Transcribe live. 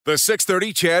The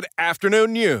 6:30 CHED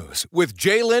Afternoon News with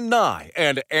Jaylen Nye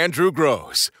and Andrew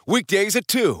Gross. Weekdays at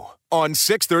 2 on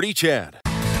 6:30 CHED.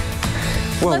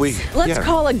 Well, let's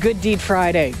call it Good Deed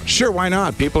Friday. Sure, why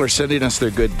not? People are sending us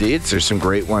their good deeds. There's some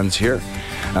great ones here.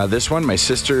 This one, my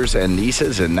sisters and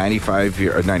nieces and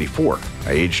 94,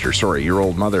 I aged her,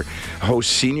 year-old mother,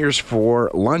 host seniors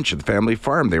for lunch at the family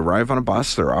farm. They arrive on a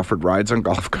bus. They're offered rides on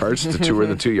golf carts to tour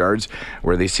the 2 yards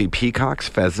where they see peacocks,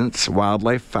 pheasants,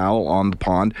 wildlife, fowl on the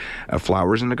pond,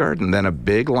 flowers in the garden. Then a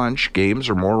big lunch, games,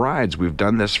 or more rides. We've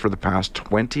done this for the past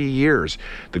 20 years.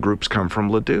 The groups come from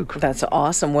Leduc. That's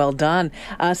awesome. Well done.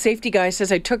 Safety guy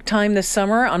says, I took time this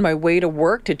summer on my way to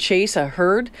work to chase a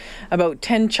herd, about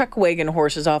 10 chuck wagon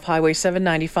horses off Highway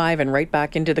 795 and right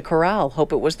back into the corral.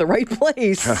 Hope it was the right place.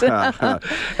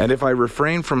 And if I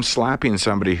refrain from slapping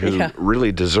somebody who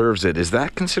really deserves it, is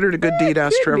that considered a good deed?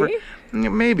 Asked Trevor.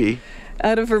 Maybe.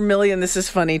 Out of Vermilion, this is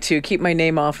funny too. Keep my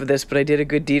name off of this, but I did a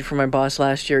good deed for my boss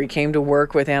last year. He came to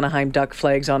work with Anaheim Duck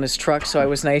flags on his truck, so I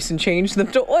was nice and changed them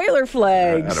to Oiler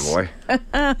flags.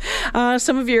 Attaboy.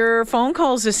 Some of your phone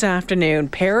calls this afternoon.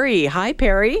 Perry. Hi,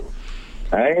 Perry.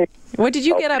 Hey. What did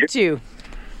you get up to?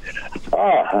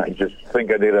 I just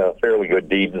think I did a fairly good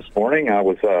deed this morning. I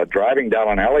was driving down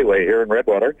an alleyway here in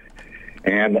Redwater,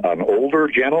 and an older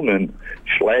gentleman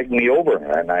slagged me over,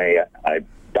 and I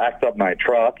backed up my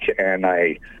truck, and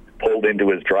I pulled into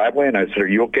his driveway, and I said, "Are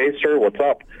you okay, sir? What's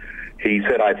up?" He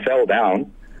said, "I fell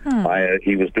down."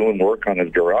 He was doing work on his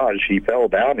garage. He fell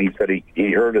down. He said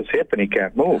he hurt his hip, and he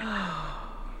can't move.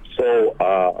 So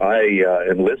I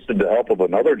enlisted the help of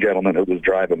another gentleman who was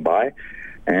driving by,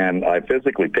 and I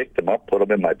physically picked him up, put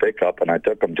him in my pickup, and I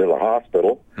took him to the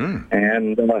hospital.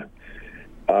 And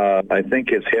I think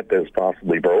his hip is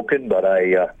possibly broken, but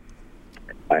I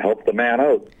helped the man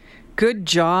out. Good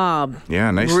job.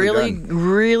 Yeah, nicely done.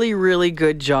 Really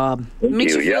good job.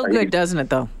 Makes you feel good, doesn't it,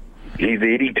 though? He's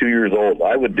 82 years old.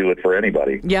 I would do it for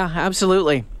anybody. Yeah,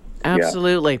 absolutely.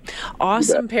 Absolutely. Yeah.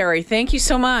 Awesome, Perry. Thank you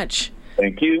so much.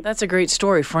 Thank you. That's a great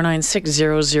story,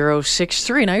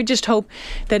 496-0063. And I just hope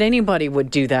that anybody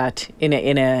would do that in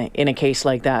a case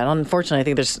like that. Unfortunately, I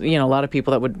think there's a lot of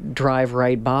people that would drive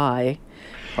right by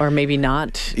or maybe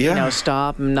not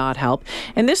stop and not help.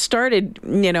 And this started,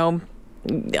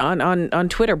 on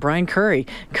Twitter, Brian Curry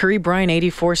Brian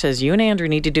 84 says, you and Andrew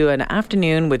need to do an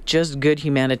afternoon with just good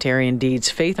humanitarian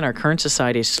deeds. Faith in our current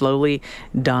society is slowly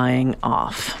dying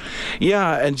off.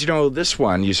 Yeah, and this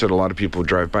one, you said a lot of people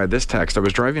drive by. This text, I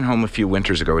was driving home a few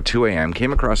winters ago at 2 a.m.,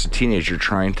 came across a teenager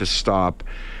trying to stop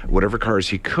whatever cars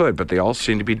he could, but they all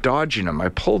seemed to be dodging him. I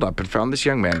pulled up and found this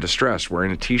young man distressed,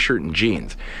 wearing a t-shirt and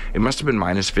jeans. It must have been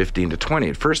minus 15 to 20.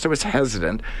 At first I was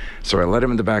hesitant, so I let him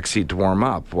in the back seat to warm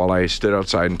up while I stood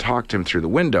outside and talked to him through the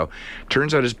window.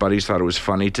 Turns out his buddies thought it was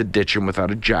funny to ditch him without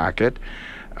a jacket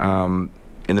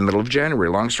in the middle of January.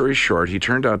 Long story short, he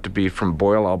turned out to be from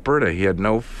Boyle, Alberta. He had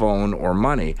no phone or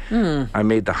money. I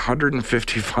made the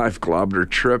 155-kilometer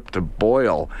trip to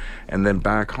Boyle and then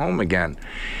back home again.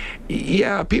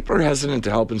 Yeah, people are hesitant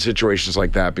to help in situations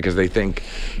like that because they think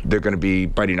they're going to be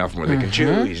biting off more than they can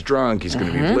chew. He's drunk, he's going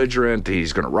to be belligerent,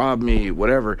 he's going to rob me,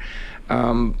 whatever.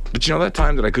 But that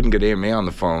time that I couldn't get AMA on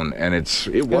the phone, and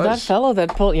it was that fellow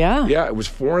that pulled, yeah, it was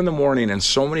 4 a.m, and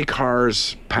so many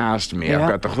cars passed me. I've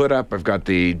got the hood up, I've got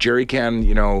the jerry can,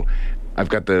 I've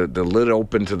got the lid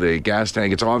open to the gas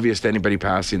tank. It's obvious to anybody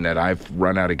passing that I've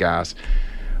run out of gas.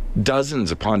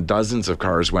 Dozens upon dozens of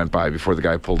cars went by before the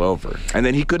guy pulled over. And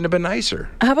then he couldn't have been nicer.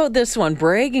 How about this one?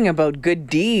 Bragging about good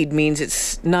deed means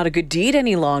it's not a good deed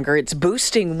any longer. It's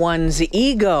boosting one's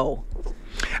ego.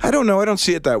 I don't know. I don't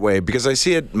see it that way because I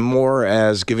see it more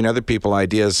as giving other people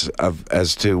ideas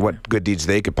as to what good deeds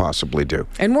they could possibly do.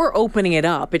 And we're opening it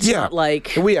up. It's not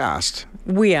like... We asked.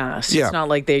 Yeah. It's not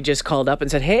like they just called up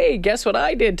and said, hey, guess what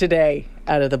I did today?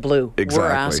 Out of the blue. Exactly.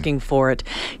 We're asking for it.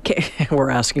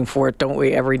 We're asking for it, don't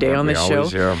we, every day on this show?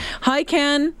 Yeah. Hi,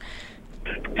 Ken.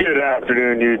 Good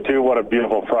afternoon, you two. What a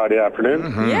beautiful Friday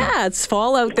afternoon. Yeah, it's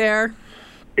fall out there.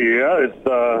 Yeah, it's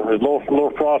a little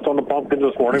frost on the pumpkins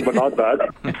this morning, but not bad.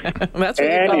 That's what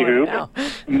you're calling it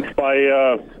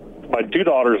now. My two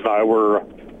daughters and I were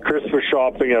Christmas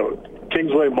shopping at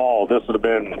Kingsway Mall. This would have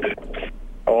been,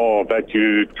 I bet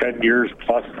you 10 years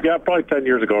plus. Yeah, probably 10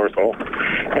 years ago or so.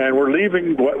 And we're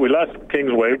leaving. We left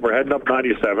Kingsway. We're heading up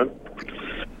 97.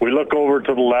 We look over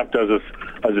to the left as a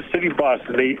city bus,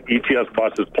 an ETS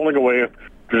bus, is pulling away.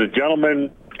 There's a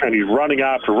gentleman, and he's running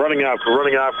after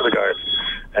the guy.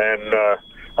 And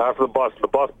after the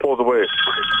bus pulls away.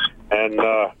 And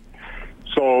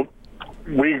so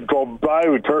we go by,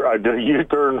 I did a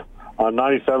U-turn on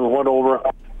 97, went over,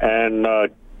 and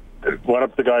went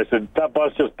up to the guy, said, that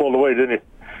bus just pulled away, didn't he?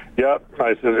 Yep.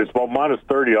 I said, it's about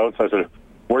 -30 out. So I said,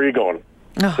 where are you going?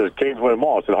 Oh. He says, Kingsway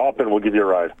Mall. I said, hop in, we'll give you a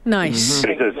ride. Nice.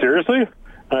 And he said, seriously?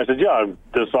 And I said, yeah, I'm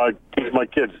just I teach my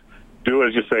kids, do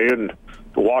as you say, and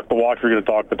walk the walk, you're going to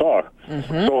talk the talk.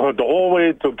 So the whole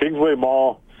way to Kingsway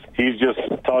Mall, he's just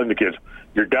telling the kids,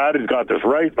 your dad has got this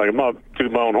right. Like, I'm not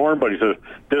tooting my own horn, but he says,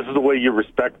 this is the way you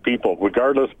respect people,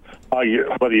 regardless how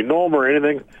whether you know them or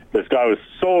anything. This guy was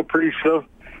so appreciative,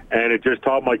 and it just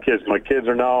taught my kids. My kids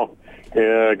are now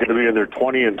going to be in their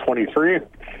 20 and 23,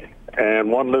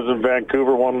 and one lives in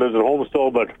Vancouver, one lives in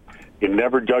Homestead, but you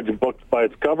never judge a book by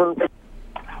its cover.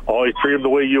 Always treat them the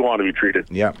way you want to be treated.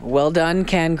 Yeah. Well done,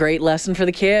 Ken. Great lesson for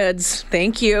the kids.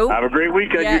 Thank you. Have a great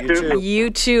weekend, Yeah, you too. You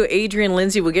too. Adrian,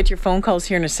 Lindsay, we'll get your phone calls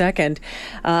here in a second.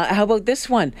 How about this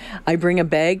one? I bring a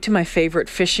bag to my favorite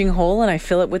fishing hole and I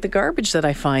fill it with the garbage that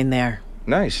I find there.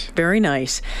 Nice. Very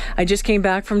nice. I just came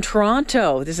back from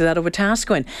Toronto. This is out of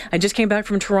Wetaskiwin. I just came back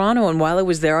from Toronto, and while I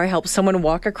was there, I helped someone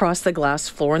walk across the glass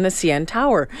floor in the CN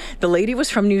Tower. The lady was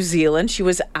from New Zealand. She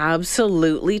was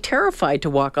absolutely terrified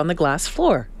to walk on the glass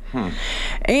floor.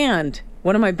 And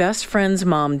one of my best friend's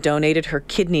mom donated her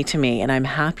kidney to me, and I'm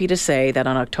happy to say that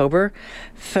on October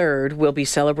 3rd, we'll be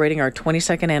celebrating our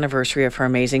 22nd anniversary of her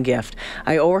amazing gift.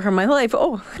 I owe her my life.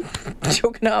 Oh,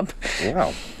 choking up.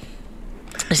 Wow.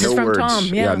 This is from words. Tom.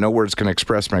 Yeah. No words can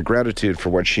express my gratitude for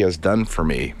what she has done for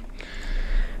me.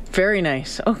 Very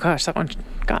nice. Oh, gosh, that one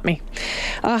got me.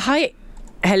 Hi.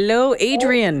 Hello,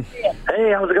 Adrian.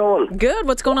 Hey, how's it going? Good.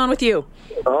 What's going on with you?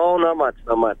 Oh, not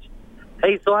much.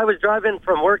 Hey, so I was driving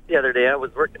from work the other day. I was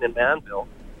working in Manville,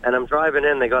 and I'm driving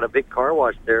in. They got a big car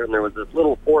wash there, and there was this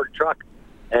little Ford truck,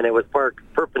 and it was parked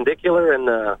perpendicular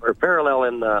or parallel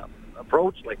in the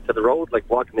approach, like to the road, like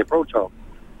walking the approach home.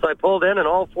 So I pulled in, and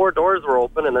all 4 doors were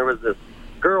open, and there was this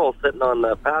girl sitting on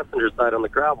the passenger side on the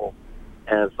gravel.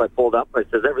 And so I pulled up. I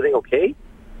says, everything okay?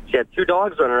 She had 2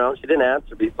 dogs running around. She didn't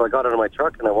answer me, so I got out of my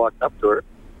truck, and I walked up to her.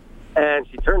 And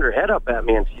she turned her head up at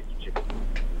me, and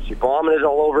she vomited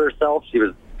all over herself. She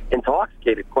was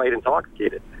intoxicated, quite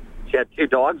intoxicated. She had 2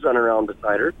 dogs running around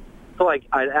beside her. So as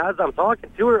I'm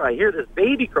talking to her, I hear this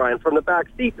baby crying from the back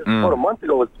seat. This was about a month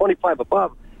ago. It was 25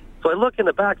 above. So I look in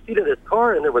the back seat of this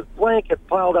car, and there was blankets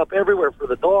piled up everywhere for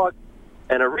the dog,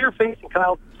 and a rear-facing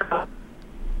child,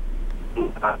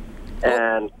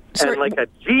 and like a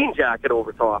jean jacket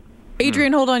over top.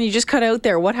 Adrian, hold on. You just cut out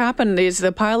there. What happened? Is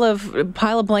the pile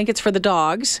of blankets for the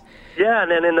dogs? Yeah, and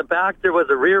then in the back there was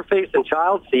a rear-facing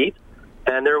child seat,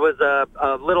 and there was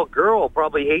a little girl,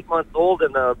 probably 8 months old,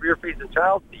 in the rear-facing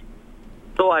child seat.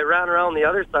 So I ran around the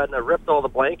other side, and I ripped all the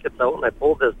blankets out, and I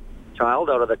pulled this child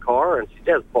out of the car, and she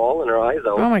has bawling her eyes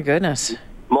out. Oh, my goodness.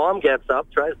 Mom gets up,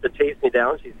 tries to chase me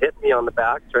down. She's hitting me on the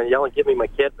back, trying to yell and give me my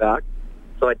kid back.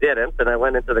 So I didn't, and I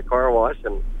went into the car wash,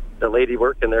 and the lady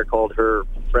working there called her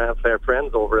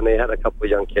friends over, and they had a couple of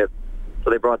young kids. So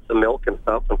they brought some milk and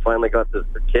stuff, and finally got this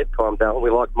kid calmed down.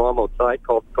 We locked Mom outside,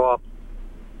 called the cops.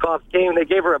 Cops came, they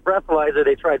gave her a breathalyzer.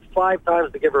 They tried 5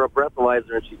 times to give her a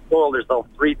breathalyzer, and she swallowed herself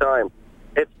 3 times.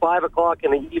 It's 5 o'clock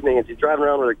in the evening, and she's driving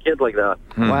around with her kid like that.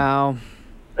 Wow.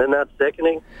 Isn't that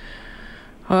sickening?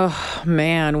 Oh,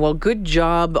 man. Well, good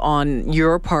job on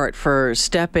your part for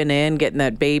stepping in, getting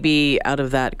that baby out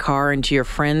of that car, and to your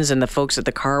friends and the folks at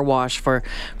the car wash for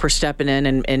stepping in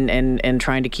and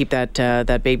trying to keep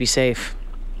that baby safe.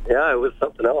 Yeah, it was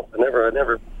something else. I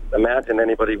never imagined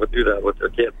anybody would do that with their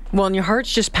kid. Well, and your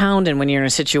heart's just pounding when you're in a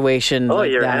situation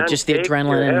like that. Just the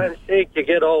adrenaline. Your hand shake, you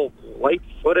get all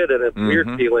light-footed, and it's a weird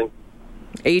feeling.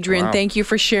 Adrian, Thank you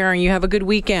for sharing. You have a good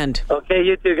weekend. Okay,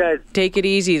 you too, guys. Take it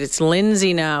easy. It's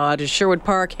Lindsay now out of Sherwood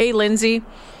Park. Hey, Lindsay.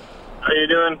 How you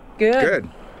doing? Good.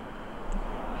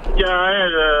 Yeah, I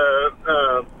had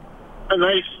a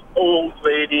nice old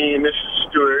lady, Mrs.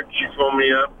 Stewart. She phoned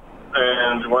me up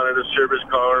and wanted a service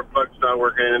call. Her plug's not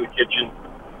working in the kitchen.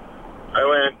 I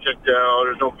went and checked it out.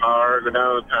 There's no power. Go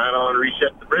down to the panel and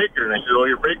reset the breaker. And I said,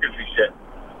 your breaker's reset.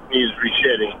 Needs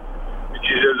resetting. And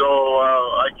she says,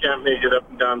 I can't make it up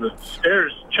and down the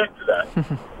stairs to check for that.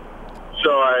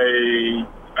 So I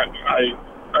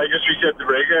just reset the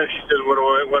breaker, and she said, what do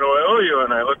I owe you?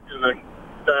 And I looked in the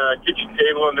kitchen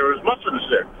table, and there was muffins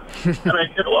there. And I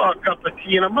said, a cup of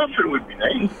tea and a muffin would be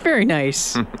nice. Very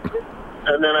nice.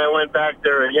 And then I went back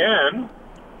there again,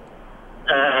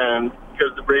 and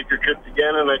because the breaker tripped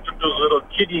again, and I took those little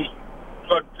kiddie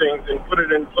plug things and put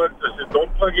it in plugs. I said,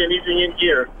 don't plug anything in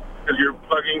here, because you're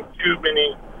plugging too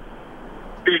many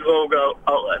big logo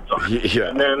outlets on. Yeah.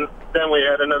 And then we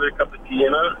had another cup of tea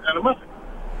and a muffin.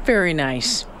 Very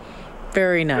nice.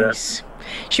 Very nice. Yeah.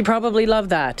 She probably loved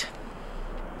that.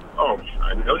 Oh,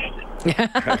 I know she did.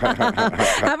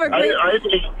 Have a great...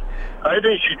 I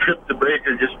think she tripped the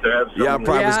breaker just to have some. Yeah,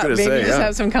 probably was going to maybe say. just Yeah.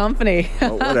 have some company.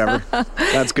 Oh, whatever.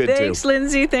 That's good Thanks, too.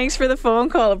 Lindsay. Thanks for the phone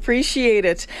call. Appreciate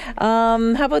it.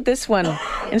 How about this one?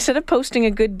 Instead of posting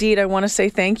a good deed, I want to say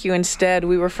thank you instead.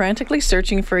 We were frantically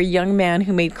searching for a young man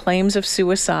who made claims of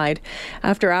suicide.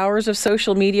 After hours of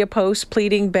social media posts,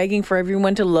 pleading, begging for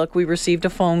everyone to look, we received a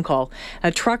phone call.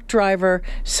 A truck driver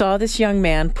saw this young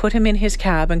man, put him in his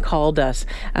cab, and called us.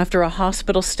 After a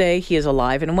hospital stay, he is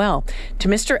alive and well. To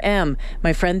Mr. M,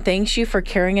 my friend thanks you for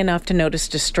caring enough to notice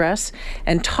distress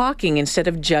and talking instead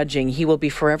of judging. He will be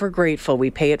forever grateful.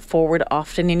 We pay it forward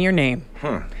often in your name.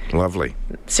 Lovely.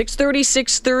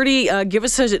 630. Give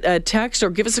us a text or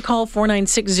give us a call,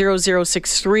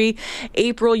 496-0063.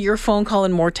 April, your phone call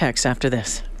and more texts after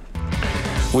this.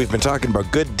 We've been talking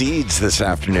about good deeds this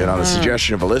afternoon on the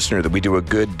suggestion of a listener that we do a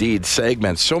good deed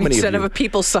segment. So many Instead of of a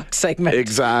people suck segment.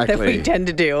 Exactly. That we tend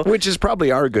to do. Which is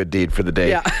probably our good deed for the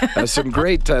day. Yeah. Some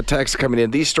great texts coming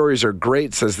in. These stories are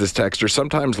great, says this texter.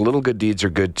 Sometimes little good deeds are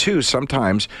good too.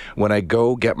 Sometimes when I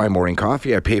go get my morning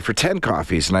coffee, I pay for 10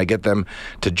 coffees and I get them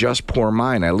to just pour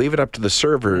mine. I leave it up to the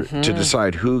server to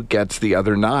decide who gets the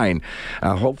other 9.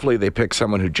 Hopefully they pick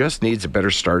someone who just needs a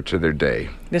better start to their day.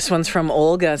 This one's from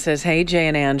Olga. Says, hey, Jay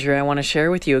and Andrew, I want to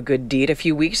share with you a good deed. A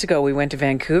few weeks ago, we went to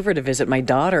Vancouver to visit my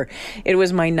daughter. It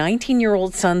was my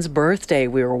 19-year-old son's birthday.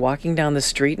 We were walking down the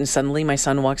street and suddenly my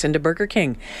son walks into Burger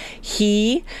King.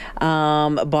 He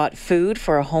bought food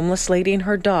for a homeless lady and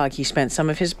her dog. He spent some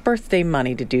of his birthday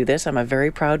money to do this. I'm a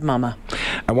very proud mama.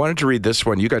 I wanted to read this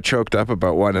one. You got choked up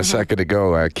about one a second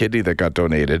ago, a kidney that got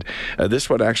donated. This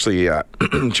one actually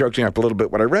choked me up a little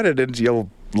bit when I read it, and you'll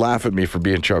laugh at me for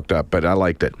being choked up, but I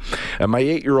liked it. My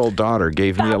 8-year-old daughter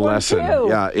gave me a lesson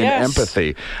in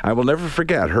empathy. I will never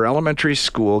forget. Her elementary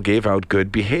school gave out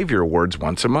good behavior awards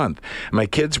once a month. My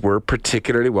kids were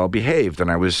particularly well behaved,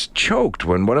 and I was choked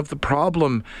when one of the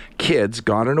problem kids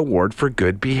got an award for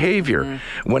good behavior.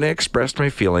 When I expressed my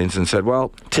feelings and said,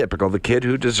 well, typical, the kid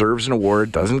who deserves an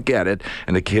award doesn't get it,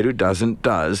 and the kid who doesn't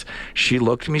does, she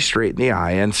looked me straight in the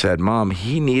eye and said, Mom,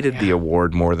 he needed the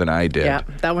award more than I did. Yeah,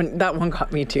 that one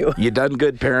got me too. You done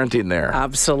good parenting there.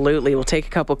 Absolutely. We'll take a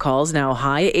couple calls now.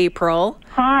 Hi, April.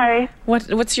 Hi.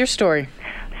 What's your story?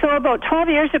 So about 12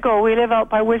 years ago, we live out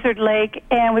by Wizard Lake,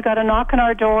 and we got a knock on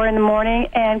our door in the morning,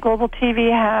 and Global TV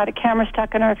had a camera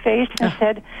stuck in our face and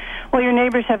said, well, your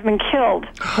neighbors have been killed.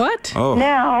 What? Oh.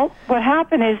 Now, what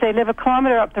happened is they live a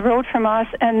kilometer up the road from us,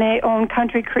 and they own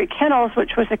Country Creek Kennels,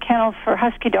 which was a kennel for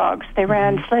husky dogs. They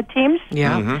ran sled teams.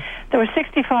 Yeah. There were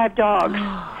 65 dogs.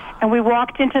 And we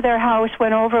walked into their house,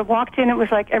 walked in, it was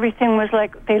like everything was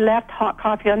like they left hot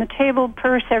coffee on the table,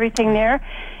 purse, everything there.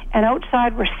 And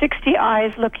outside were 60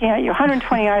 eyes looking at you,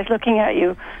 120 eyes looking at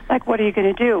you. Like, what are you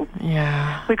going to do?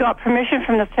 Yeah. We got permission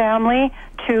from the family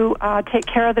to take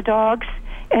care of the dogs,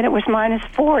 and it was minus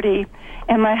 40.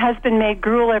 And my husband made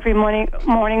gruel every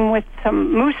morning with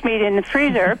some moose meat in the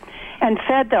freezer and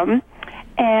fed them.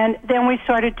 And then we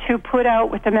started to put out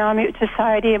with the Malamute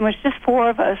Society, and it was just 4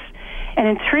 of us. And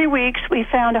in 3 weeks, we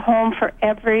found a home for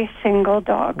every single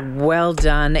dog. Well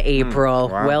done, April.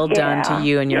 Wow. Well done to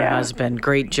you and your Yeah. husband.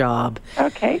 Great job.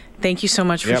 Okay. Thank you so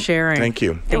much for sharing. Thank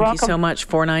you. Thank you welcome. so much.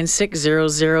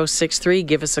 496-0063.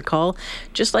 Give us a call,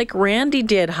 just like Randy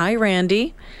did. Hi,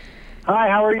 Randy. Hi,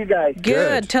 how are you guys?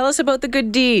 Good. Tell us about the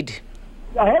good deed.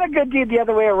 I had a good deed the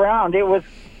other way around. It was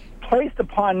placed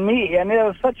upon me, and it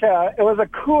was a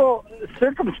cool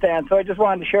circumstance, so I just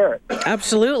wanted to share it.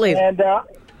 Absolutely. And I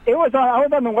was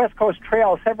on the West Coast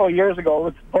Trail several years ago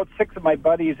with about 6 of my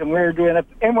buddies, and we were doing it.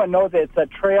 Anyone knows it's a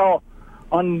trail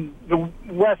on the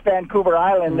West Vancouver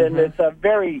Island, and it's a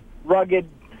very rugged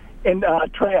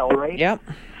trail, right? Yep.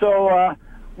 So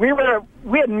we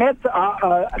had met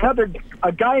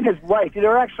a guy and his wife. They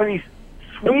were actually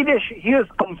Swedish. He was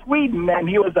from Sweden, and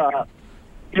he was a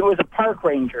park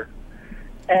ranger.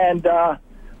 And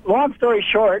long story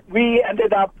short, we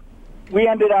ended up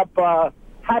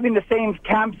having the same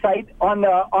campsite on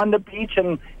the beach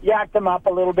and yacked them up a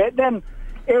little bit. Then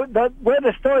where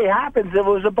the story happens, it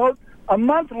was about a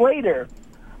month later.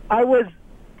 I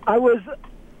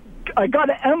got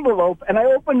an envelope and I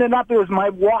opened it up. It was my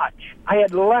watch. I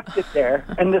had left it there,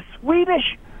 and the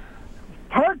Swedish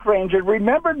park ranger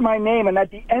remembered my name. And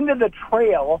at the end of the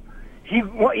trail, his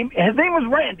name was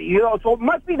Randy. So it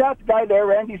must be that guy there,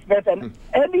 Randy Smith. And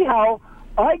anyhow,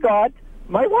 I got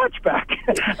my watch back,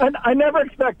 and I never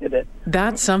expected it.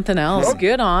 That's something else.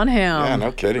 Good on him. Yeah,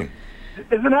 no kidding.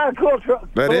 Isn't that a cool story?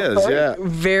 That is, yeah.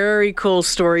 Very cool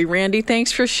story, Randy.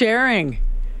 Thanks for sharing.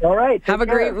 All right. Have a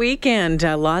great weekend.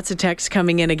 Lots of texts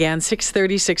coming in again.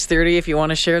 630. If you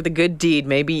want to share the good deed,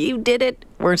 maybe you did it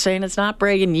We're saying it's not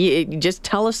bragging. You just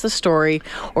tell us the story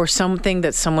or something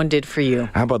that someone did for you.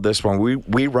 How about this one?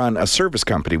 We run a service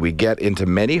company. We get into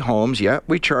many homes. Yeah,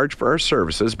 we charge for our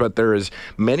services, but there is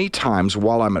many times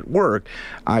while I'm at work,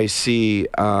 I see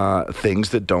things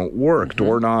that don't work,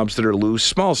 doorknobs that are loose,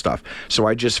 small stuff. So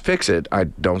I just fix it. I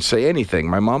don't say anything.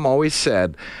 My mom always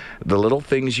said, the little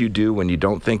things you do when you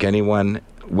don't think anyone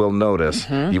will notice,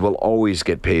 you will always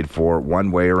get paid for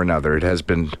one way or another. It has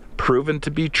been proven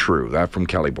to be true. That from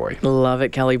Kelly Boy. Love it,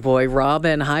 Kelly Boy.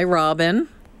 Robin. Hi, Robin.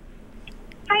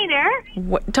 Hi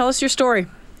there. Tell us your story.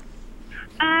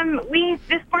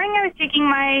 This morning I was taking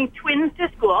my twins to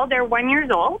school. They're 1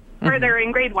 year old, or they're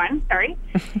in grade 1, sorry.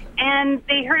 And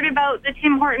they heard about the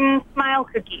Tim Hortons Smile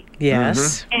Cookies.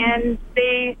 Yes. And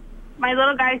my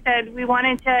little guy said we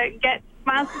wanted to get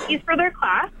Smile Cookies for their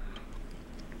class.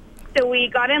 So we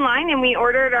got in line and we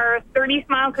ordered our 30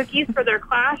 Smile Cookies for their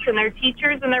class and their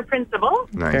teachers and their principal.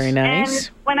 Nice. Very nice.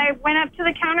 And when I went up to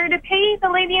the counter to pay, the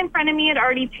lady in front of me had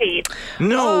already paid.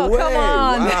 No way. Come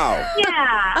on. Wow.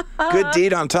 Yeah. Good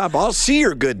deed on top. I'll see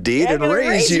your good deed and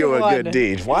raise you a good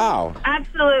deed. Wow.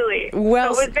 Absolutely.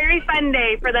 Well, so it was a very fun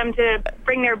day for them to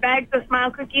bring their bags of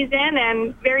Smile Cookies in,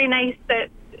 and very nice that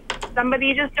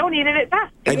somebody just donated it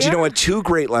back. And you know what? 2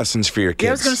 great lessons for your kids.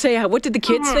 Yeah, I was going to say, what did the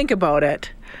kids think about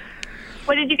it?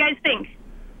 What did you guys think?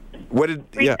 What did?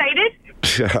 Were you excited?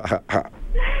 You have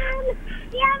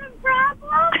a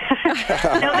problem?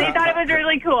 No, they thought it was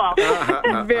really cool.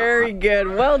 Very good.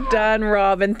 Well done,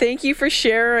 Robin. Thank you for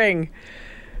sharing.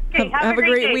 Okay, have a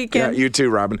great day. weekend. Yeah, you too,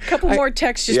 Robin. A couple more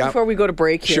texts just before we go to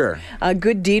break here. Sure. A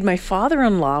good deed. My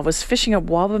father-in-law was fishing at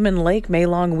Wabamun Lake May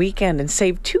long weekend and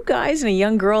saved 2 guys and a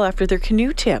young girl after their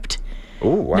canoe tipped.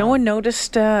 Oh, wow. No one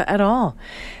noticed at all.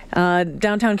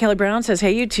 Downtown Kelly Brown says,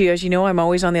 hey, you two, as you know, I'm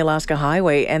always on the Alaska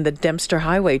Highway and the Dempster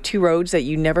Highway, 2 roads that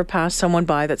you never pass someone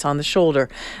by that's on the shoulder.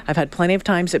 I've had plenty of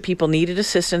times that people needed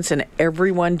assistance and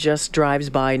everyone just drives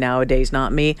by nowadays.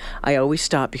 Not me. I always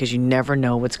stop because you never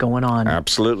know what's going on.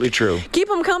 Absolutely true. Keep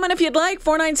them coming if you'd like.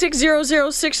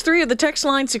 496-0063 or the text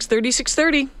line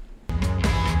 630-630.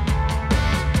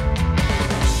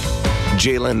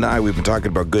 Jalen and I, we've been talking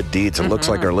about good deeds. It looks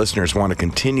like our listeners want to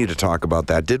continue to talk about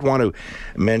that. Did want to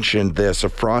mention this, a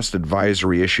frost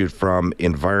advisory issued from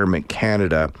Environment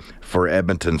Canada for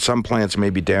Edmonton. Some plants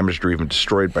may be damaged or even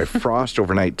destroyed by frost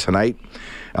overnight tonight.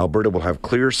 Alberta will have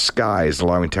clear skies,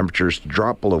 allowing temperatures to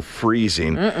drop below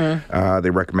freezing. They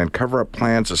recommend cover-up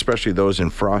plants, especially those in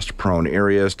frost-prone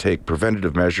areas. Take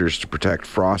preventative measures to protect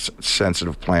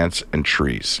frost-sensitive plants and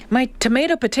trees. My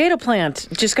potato plant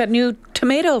just got new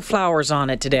tomato flowers on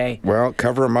it today. Well,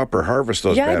 cover them up or harvest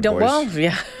those bad boys. Well,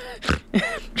 yeah.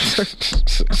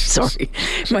 Sorry.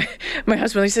 My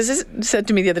husband said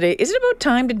to me the other day, is it about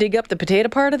time to dig up the potato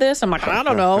part of this? I'm like, I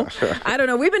don't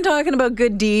know. We've been talking about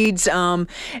good deeds. And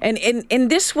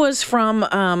this was from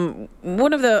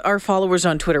one of our followers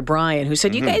on Twitter, Brian, who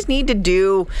said, you guys need to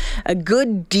do a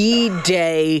good deed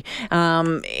day,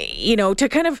 to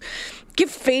kind of give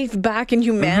faith back in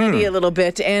humanity a little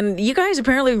bit. And you guys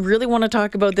apparently really want to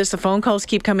talk about this. The phone calls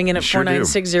keep coming in at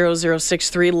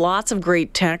 496-0063. Lots of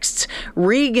great texts.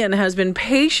 Regan has been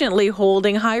patiently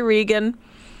holding. Hi, Regan.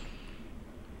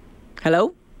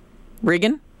 Hello?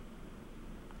 Regan?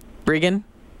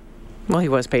 Well, he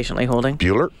was patiently holding.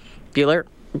 Bueller.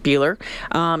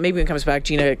 Maybe when it comes back,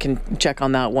 Gina can check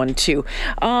on that one too.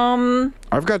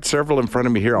 I've got several in front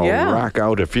of me here. I'll rack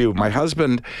out a few. My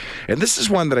husband, and this is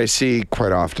one that I see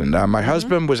quite often. My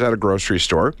husband was at a grocery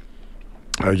store.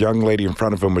 A young lady in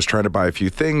front of him was trying to buy a few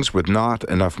things with not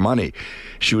enough money.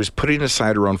 She was putting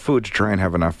aside her own food to try and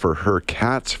have enough for her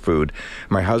cat's food.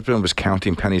 My husband was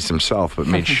counting pennies himself, but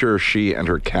made sure she and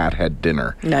her cat had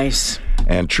dinner. Nice.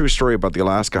 And true story about the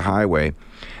Alaska Highway.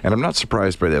 And I'm not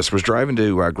surprised by this. Was driving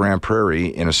to Grand Prairie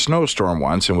in a snowstorm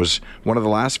once and was one of the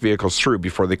last vehicles through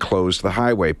before they closed the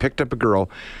highway. Picked up a girl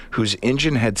whose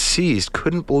engine had seized.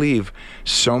 Couldn't believe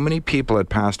so many people had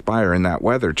passed by her in that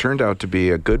weather. Turned out to be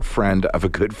a good friend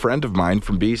of mine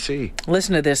from BC.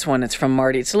 Listen to this one. It's from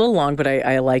Marty. It's a little long, but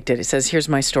I liked it. It says, here's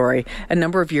my story. A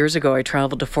number of years ago, I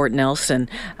traveled to Fort Nelson.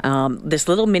 This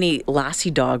little mini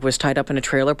lassie dog was tied up in a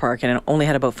trailer park and it only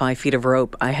had about 5 feet of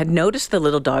rope. I had noticed the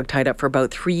little dog tied up for about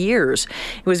 3 years.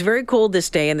 It was very cold this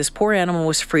day and this poor animal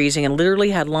was freezing and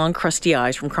literally had long crusty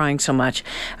eyes from crying so much.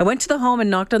 I went to the home and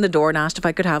knocked on the door and asked if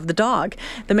I could have the dog.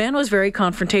 The man was very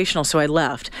confrontational, so I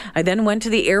left. I then went to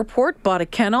the airport, bought a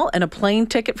kennel and a plane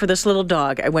ticket for this little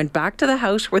dog. I went back to the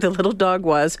house where the little dog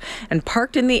was and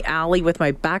parked in the alley with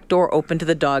my back door open to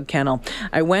the dog kennel.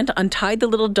 I went, untied the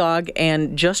little dog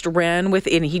and he just ran with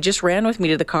me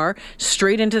to the car,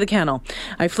 straight into the kennel.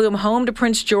 I flew him home home to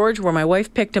Prince George, where my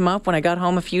wife picked him up. When I got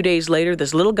home a few days later,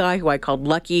 this little guy, who I called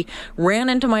Lucky, ran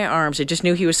into my arms. I just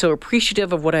knew he was so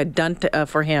appreciative of what I'd done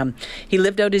for him. He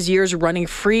lived out his years running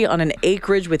free on an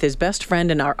acreage with his best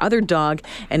friend and our other dog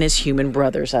and his human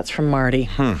brothers. That's from Marty.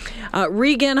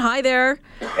 Regan, hi there.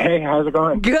 Hey, how's it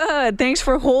going? Good. Thanks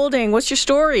for holding. What's your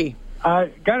story?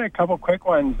 Got a couple quick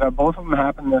ones. Both of them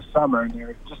happened this summer, and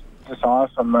they're just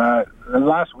awesome.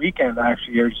 Last weekend,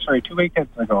 actually, 2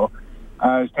 weekends ago,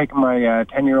 I was taking my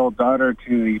 10-year-old daughter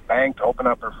to the bank to open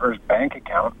up her first bank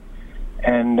account.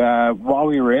 And while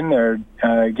we were in there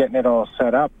getting it all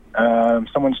set up,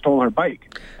 someone stole her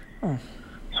bike. Oh.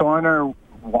 So on our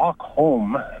walk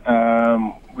home,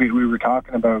 we were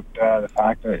talking about the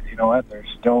fact that, you know what, there's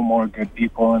still more good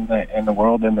people in the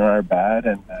world than there are bad,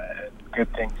 and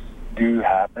good things do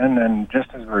happen. And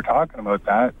just as we were talking about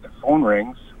that, the phone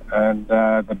rings, and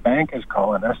the bank is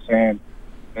calling us saying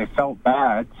they felt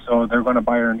bad, so they're going to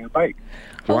buy her a new bike.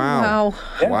 Wow.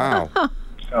 Yeah. Wow.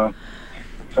 So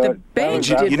the bank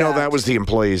did you know, that was the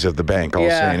employees of the bank all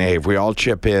saying, hey, if we all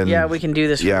chip in. Yeah, we can do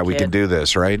this. We can do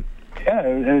this, right? Yeah,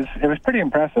 it was pretty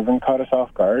impressive and caught us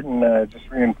off guard, and just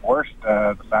reinforced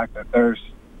the fact that there's,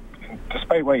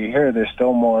 despite what you hear, there's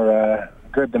still more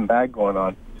good than bad going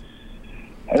on.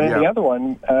 And then the other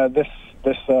one, this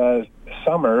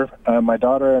summer, my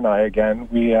daughter and I, again,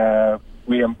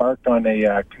 we embarked on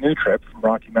a canoe trip from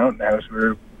Rocky Mountain House. We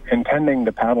were intending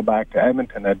to paddle back to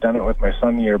Edmonton. I'd done it with my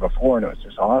son the year before, and it was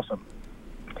just awesome.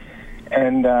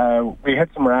 And we hit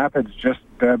some rapids just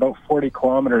about 40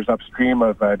 kilometers upstream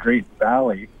of Drayton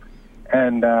Valley,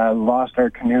 and lost our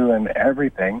canoe and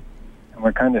everything, and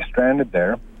we're kind of stranded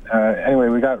there. Anyway,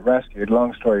 we got rescued.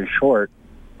 Long story short,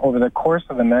 over the course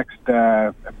of the next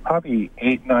probably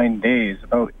 8-9 days,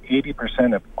 about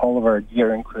 80% of all of our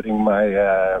gear, including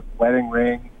my wedding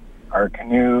ring, our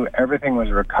canoe, everything was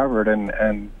recovered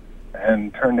and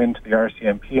turned into the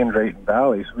RCMP in Drayton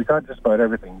Valley. So we got just about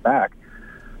everything back.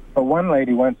 But one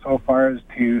lady went so far as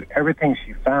to everything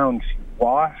she found, she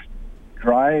washed,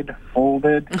 dried,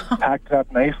 folded, packed it up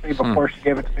nicely before she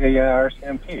gave it to the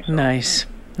RCMP. So nice.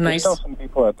 There's still some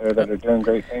people out there that are doing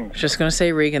great things. Just going to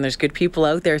say, Regan, there's good people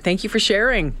out there. Thank you for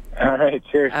sharing. All right,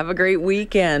 cheers. Have a great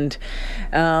weekend.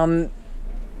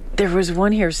 There was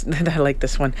one here, I like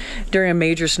this one. During a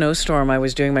major snowstorm, I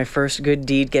was doing my first good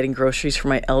deed, getting groceries for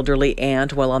my elderly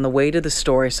aunt. While on the way to the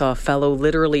store, I saw a fellow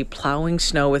literally plowing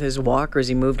snow with his walker as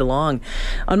he moved along.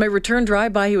 On my return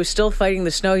drive-by, he was still fighting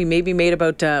the snow. He maybe made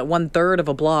about 1/3 of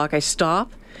a block. I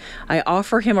stopped. I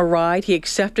offer him a ride. He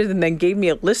accepted and then gave me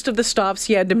a list of the stops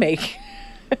he had to make,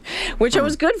 which I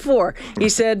was good for. He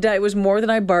said it was more than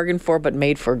I bargained for, but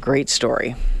made for a great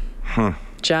story.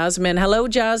 Jasmine. Hello,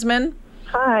 Jasmine.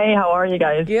 Hi, how are you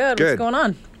guys? Good. What's going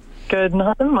on? Good,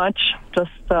 nothing much.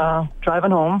 Just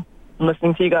driving home,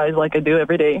 listening to you guys like I do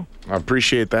every day. I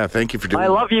appreciate that. Thank you for doing I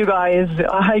love you guys.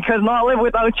 I could not live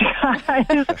without you guys.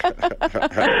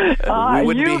 We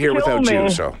wouldn't be here without you,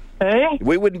 so. Hey?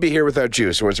 We wouldn't be here without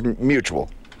you, so it's mutual.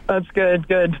 That's good.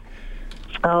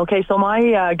 Okay, so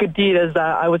my good deed is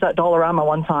I was at Dollarama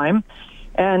one time,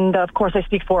 and of course I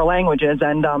speak 4 languages,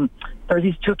 and there are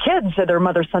these 2 kids that their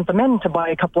mother sent them in to buy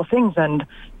a couple of things, and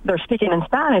they're speaking in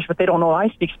Spanish, but they don't know I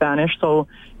speak Spanish. So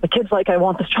the kid's like, I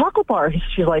want this chocolate bar.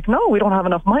 She's like, no, we don't have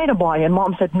enough money to buy. And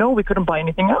Mom said, no, we couldn't buy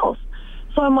anything else.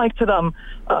 So I'm like to them,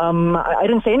 I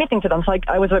didn't say anything to them. So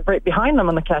I was right behind them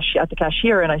at the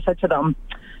cashier, and I said to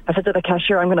the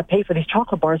cashier, I'm going to pay for these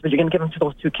chocolate bars, but you're going to give them to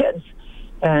those 2 kids.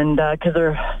 And because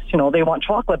they're, they want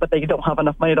chocolate, but they don't have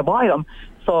enough money to buy them.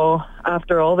 So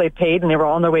after all, they paid, and they were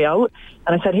on their way out.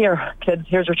 And I said, here, kids,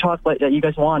 here's your chocolate that you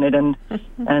guys wanted, and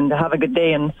have a good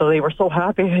day. And so they were so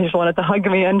happy. They just wanted to hug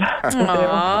me. And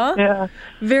Aww.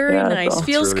 Very nice. So.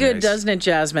 Feels really good, nice. doesn't it,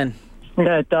 Jasmine?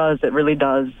 Yeah, it does. It really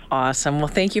does. Awesome. Well,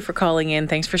 thank you for calling in.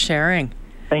 Thanks for sharing.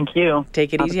 Thank you.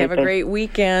 Take it easy. Have a great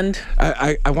weekend.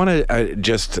 I want to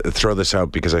just throw this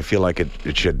out because I feel like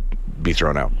it should be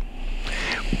thrown out.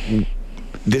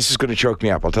 This is going to choke me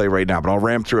up, I'll tell you right now, but I'll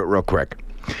ram through it real quick.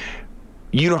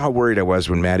 You know how worried I was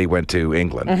when Maddie went to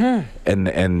England,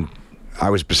 and I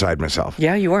was beside myself.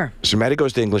 Yeah, you were. So Maddie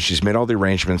goes to England, she's made all the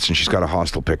arrangements, and she's got a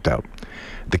hostel picked out.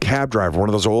 The cab driver, one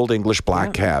of those old English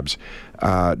black cabs,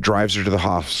 drives her to the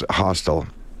hostel,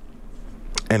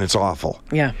 and it's awful.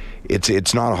 Yeah.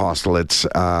 It's not a hostel,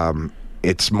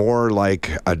 it's more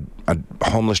like a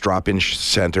homeless drop-in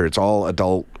center. It's all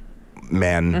adult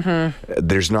men.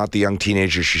 There's not the young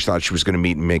teenagers she thought she was going to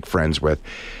meet and make friends with.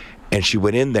 And she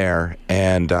went in there,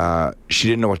 and she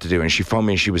didn't know what to do. And she phoned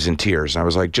me, and she was in tears. And I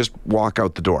was like, just walk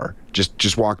out the door.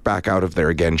 Just walk back out of there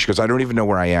again. She goes, I don't even know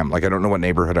where I am. Like, I don't know what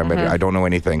neighborhood I'm in. I don't know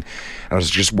anything. And I was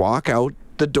just walk out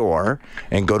the door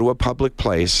and go to a public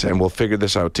place, and we'll figure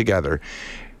this out together.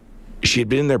 She had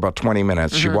been in there about 20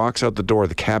 minutes. She walks out the door.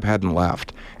 The cab hadn't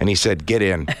left. And he said, get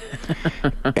in.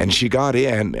 And she got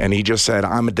in, and he just said,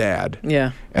 I'm a dad.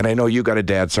 Yeah. And I know you got a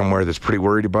dad somewhere that's pretty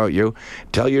worried about you.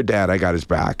 Tell your dad I got his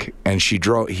back. And he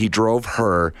drove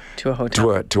her to a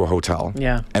hotel. To a hotel.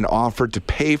 Yeah. And offered to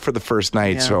pay for the first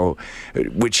night,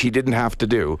 which he didn't have to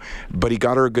do. But he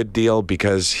got her a good deal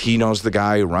because he knows the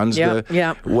guy who runs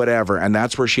the whatever. And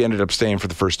that's where she ended up staying for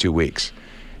the first 2 weeks.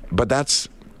 But that's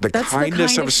the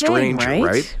kindness of a stranger, thing,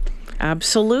 right?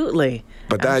 Absolutely.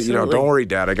 But that, don't worry,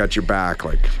 Dad, I got your back.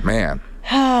 Like, man.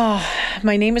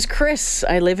 My name is Chris.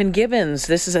 I live in Gibbons.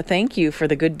 This is a thank you for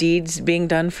the good deeds being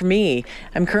done for me.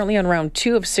 I'm currently on round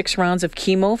 2 of 6 rounds of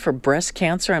chemo for breast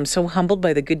cancer. I'm so humbled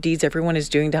by the good deeds everyone is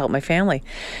doing to help my family.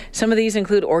 Some of these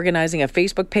include organizing a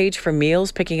Facebook page for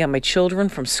meals, picking up my children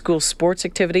from school sports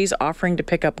activities, offering to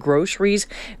pick up groceries,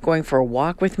 going for a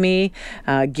walk with me,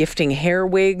 gifting hair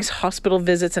wigs, hospital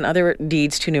visits, and other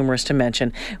deeds too numerous to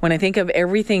mention. When I think of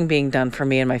everything being done for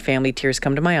me and my family, tears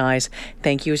come to my eyes.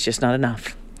 Thank you is just not enough.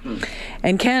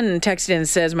 And Ken texted in and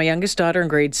says, my youngest daughter in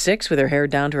grade 6 with her hair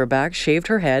down to her back shaved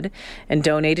her head and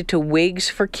donated to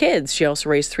Wigs for Kids. She also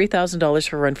raised $3,000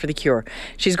 for Run for the Cure.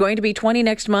 She's going to be 20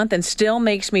 next month and still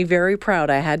makes me very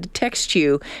proud. I had to text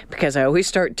you because I always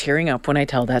start tearing up when I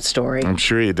tell that story. I'm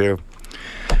sure you do.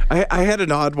 I had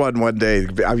an odd one day.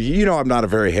 I'm not a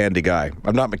very handy guy.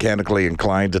 I'm not mechanically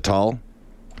inclined at all.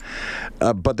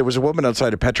 But there was a woman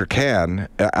outside of Petro-Can,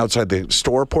 outside the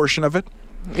store portion of it.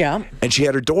 Yeah. And she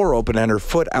had her door open and her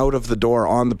foot out of the door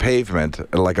on the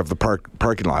pavement, like of the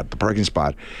parking lot, the parking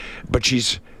spot. But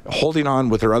she's holding on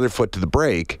with her other foot to the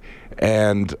brake.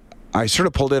 And I sort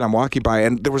of pulled in. I'm walking by,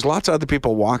 and there was lots of other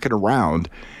people walking around.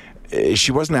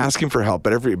 She wasn't asking for help,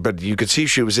 but you could see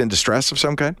she was in distress of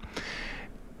some kind.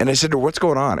 And I said to her, what's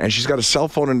going on? And she's got a cell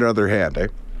phone in her other hand, eh?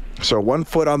 So one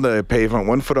foot on the pavement,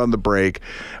 one foot on the brake,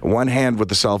 one hand with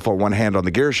the cell phone, one hand on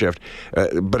the gear shift,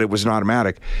 but it was an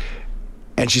automatic.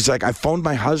 And she's like, I phoned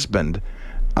my husband,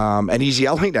 and he's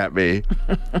yelling at me,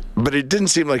 but it didn't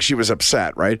seem like she was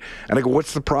upset, right? And I go,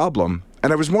 what's the problem?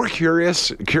 And I was more curious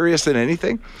than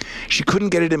anything. She couldn't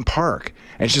get it in park.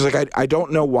 And she's like, I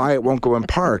don't know why it won't go in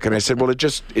park. And I said, well, it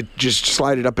just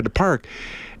slided up into park.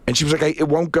 And she was like, it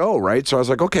won't go, right? So I was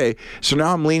like, okay. So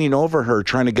now I'm leaning over her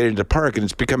trying to get into park, and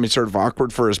it's becoming sort of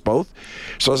awkward for us both.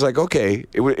 So I was like, okay.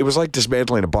 It was like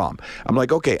dismantling a bomb. I'm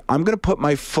like, okay, I'm going to put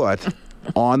my foot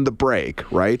on the brake,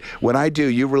 right? When I do,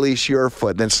 you release your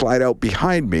foot, then slide out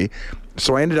behind me.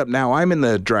 So I ended up, now I'm in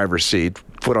the driver's seat,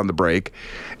 foot on the brake.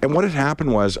 And what had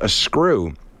happened was a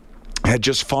screw had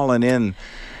just fallen in.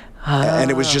 And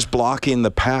it was just blocking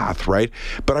the path, right?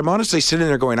 But I'm honestly sitting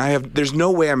there going, there's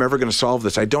no way I'm ever going to solve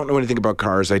this. I don't know anything about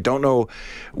cars. I don't know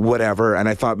whatever. And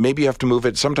I thought maybe you have to move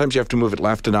it. Sometimes you have to move it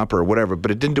left and up or whatever,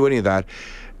 but it didn't do any of that.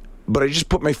 But I just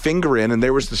put my finger in, and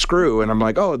there was the screw. And I'm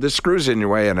like, oh, this screw's in your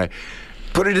way. And I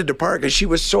put it into park, and she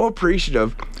was so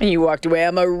appreciative. And you walked away,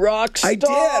 I'm a rock star. I did.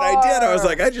 I was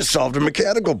like, I just solved a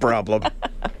mechanical problem.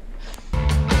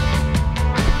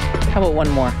 How about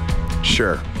one more?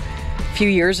 Sure. A few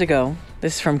years ago,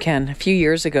 this is from Ken, a few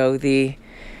years ago, the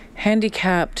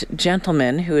handicapped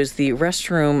gentleman who is the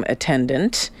restroom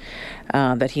attendant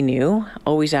that he knew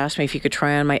always asked me if he could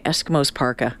try on my Eskimos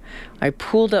parka. I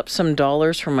pooled up some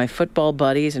dollars from my football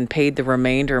buddies and paid the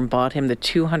remainder and bought him the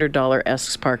 $200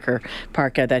 Esks parka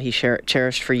that he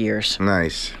cherished for years.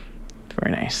 Nice.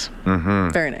 Very nice. Mm-hmm.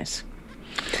 Very nice.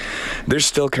 They're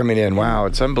still coming in. Wow,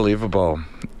 it's unbelievable.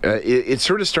 It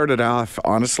sort of started off,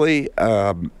 honestly,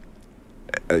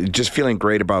 just feeling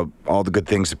great about all the good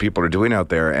things that people are doing out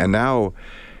there. And now,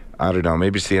 I don't know,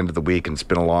 maybe it's the end of the week and it's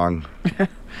been a long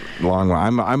one.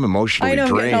 I'm emotionally drained. I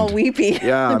know, I'm getting all weepy.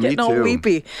 Yeah, I'm getting me too. all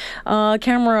weepy.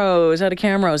 Camrose, out of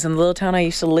Camrose, in the little town I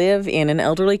used to live in, an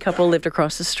elderly couple lived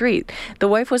across the street. The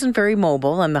wife wasn't very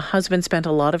mobile, and the husband spent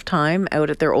a lot of time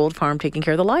out at their old farm taking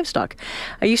care of the livestock.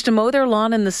 I used to mow their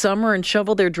lawn in the summer and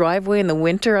shovel their driveway in the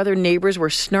winter. Other neighbors were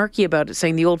snarky about it,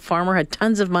 saying the old farmer had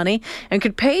tons of money and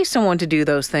could pay someone to do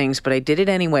those things, but I did it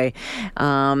anyway.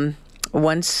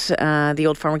 Once the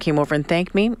old farmer came over and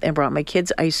thanked me and brought my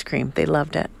kids ice cream. They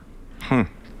loved it.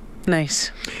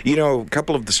 Nice. You know, a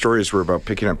couple of the stories were about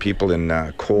picking up people in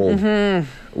cold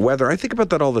weather. I think about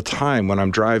that all the time when I'm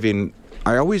driving.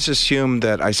 I always assume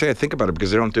that, I think about it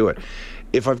because I don't do it.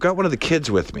 If I've got one of the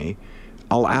kids with me,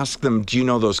 I'll ask them, do you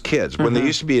know those kids? When they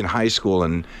used to be in high school,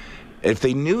 and if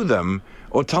they knew them,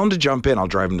 tell them to jump in, I'll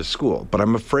drive them to school. But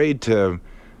I'm afraid to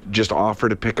just offer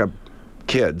to pick up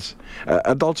kids.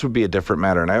 Adults would be a different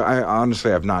matter, and I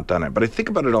honestly have not done it. But I think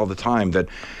about it all the time that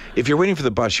if you're waiting for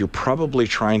the bus, you're probably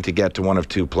trying to get to one of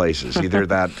two places, either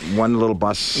that one little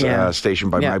bus station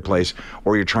by my place,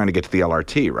 or you're trying to get to the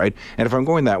LRT, right? And if I'm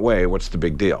going that way, what's the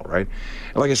big deal, right?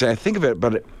 Like I say, I think of it,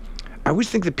 but I always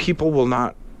think that people will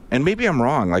not, and maybe I'm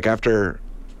wrong, like after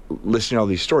listening to all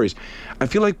these stories, I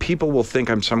feel like people will think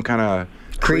I'm some kind of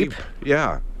creep.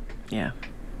 Yeah. Yeah.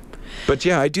 But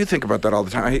yeah, I do think about that all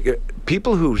the time.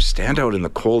 People who stand out in the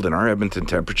cold in our Edmonton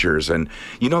temperatures, and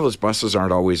those buses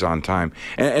aren't always on time.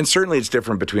 And certainly it's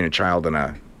different between a child and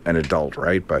an adult,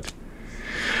 right? But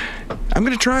I'm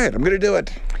going to try it. I'm going to do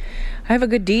it. I have a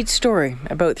good deed story.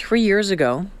 About 3 years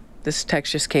ago, this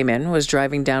text just came in, was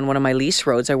driving down one of my lease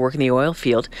roads. I work in the oil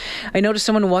field. I noticed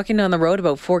someone walking down the road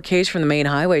about 4 k's from the main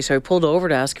highway, so I pulled over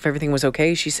to ask if everything was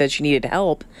okay. She said she needed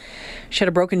help. She had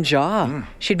a broken jaw.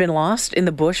 She'd been lost in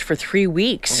the bush for 3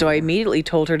 weeks, so I immediately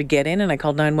told her to get in, and I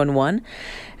called 911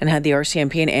 and had the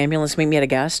RCMP and ambulance meet me at a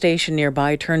gas station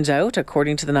nearby. Turns out,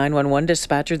 according to the 911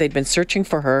 dispatcher, they'd been searching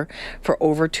for her for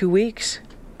over 2 weeks.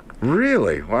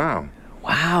 Really? Wow.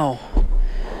 Wow.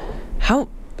 How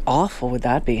awful would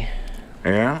that be?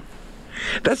 Yeah.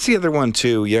 That's the other one,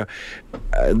 too. Yeah.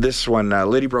 This one,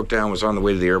 lady broke down, was on the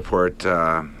way to the airport.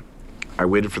 I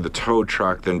waited for the tow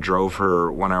truck, then drove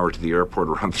her 1 hour to the airport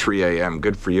around 3 a.m.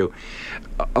 Good for you.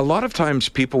 A lot of times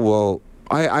people will...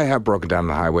 I have broken down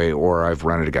the highway, or I've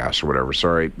run out of gas or whatever.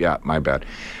 Sorry. Yeah, my bad.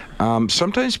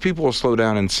 Sometimes people will slow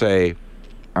down and say,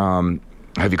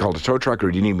 have you called a tow truck,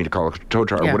 or do you need me to call a tow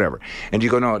truck, or whatever? And you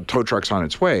go, no, a tow truck's on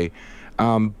its way.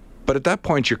 But at that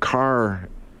point, your car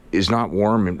is not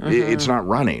warm and it's not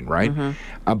running, right?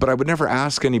 But I would never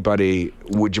ask anybody,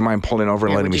 would you mind pulling over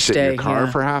and letting me sit in your car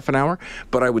for half an hour?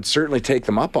 But I would certainly take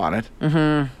them up on it,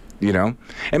 And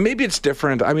maybe it's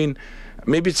different. I mean,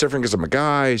 maybe it's different because I'm a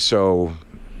guy, so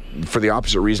for the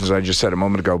opposite reasons I just said a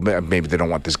moment ago, maybe they don't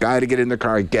want this guy to get in their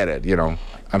car. I get it,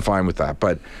 I'm fine with that.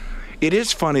 But it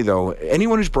is funny, though.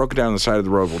 Anyone who's broken down on the side of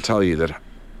the road will tell you that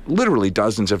literally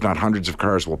dozens, if not hundreds of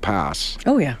cars will pass.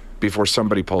 Oh, yeah. Before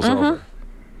somebody pulls over.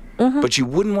 But you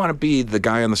wouldn't want to be the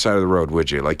guy on the side of the road, would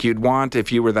you? Like, you'd want,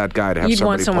 if you were that guy, to have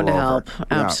somebody pull over. You'd want someone to help.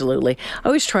 Absolutely. I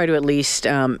always try to at least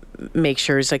make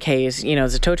sure it's like, hey, is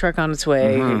a tow truck on its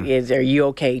way? Are you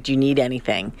okay? Do you need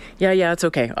anything? Yeah, it's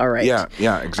okay. All right. Yeah,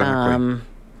 exactly.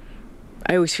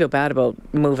 I always feel bad about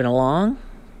moving along.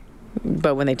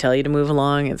 But when they tell you to move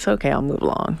along, it's okay, I'll move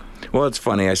along. Well, it's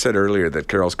funny. I said earlier that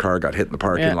Carol's car got hit in the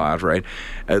parking lot, right?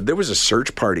 There was a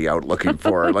search party out looking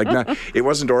for her. Like, it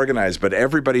wasn't organized, but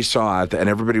everybody saw it, and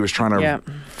everybody was trying to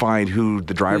find who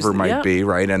the driver might be,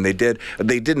 right? And they did.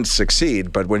 They didn't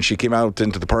succeed, but when she came out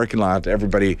into the parking lot,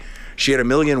 she had 1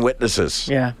 million witnesses.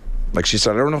 Yeah. Like, she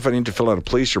said, I don't know if I need to fill out a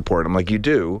police report. I'm like, you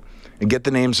do. And get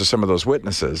the names of some of those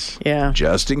witnesses. Yeah.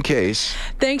 Just in case.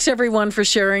 Thanks, everyone, for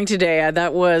sharing today.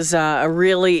 That was a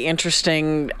really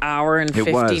interesting hour and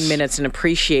 15 minutes, and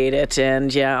appreciate it.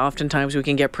 And, oftentimes we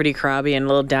can get pretty crabby and a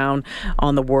little down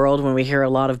on the world when we hear a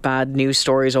lot of bad news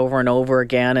stories over and over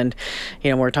again. And,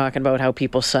 we're talking about how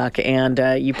people suck. And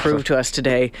you proved to us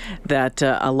today that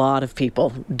a lot of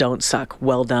people don't suck.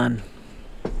 Well done.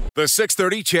 The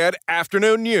 6:30 CHED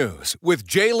Afternoon News with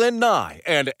Jaylen Nye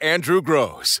and Andrew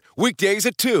Gross. Weekdays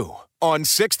at 2 on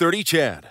 6:30 CHED.